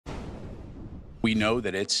We know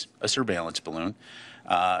that it's a surveillance balloon,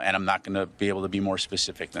 and I'm not going to be able to be more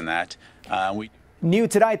specific than that. New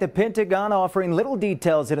tonight, the Pentagon offering little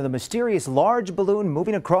details into the mysterious large balloon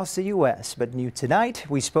moving across the U.S. But new tonight,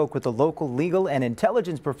 we spoke with a local legal and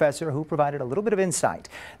intelligence professor who provided a little bit of insight.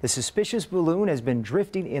 The suspicious balloon has been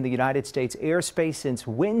drifting in the United States airspace since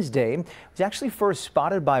Wednesday. It was actually first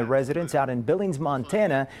spotted by residents out in Billings,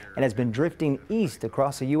 Montana, and has been drifting east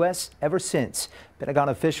across the U.S. ever since. Pentagon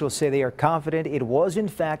officials say they are confident it was in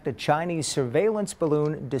fact a Chinese surveillance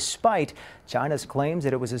balloon, despite China's claims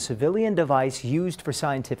that it was a civilian device used for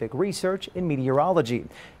scientific research in meteorology.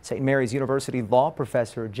 St. Mary's University law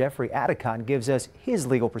professor Jeffrey Adicott gives us his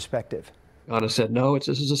legal perspective. China said, no, this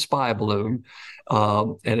is a spy balloon,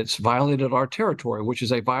 and it's violated our territory, which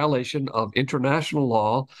is a violation of international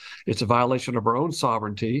law. It's a violation of our own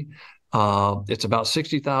sovereignty. It's about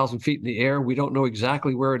 60,000 feet in the air. We don't know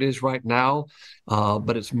exactly where it is right now,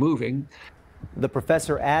 but it's moving. The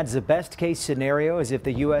professor adds the best case scenario is if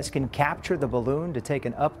the U.S. can capture the balloon to take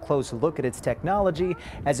an up-close look at its technology,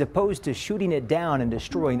 as opposed to shooting it down and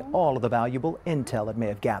destroying all of the valuable intel it may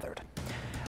have gathered.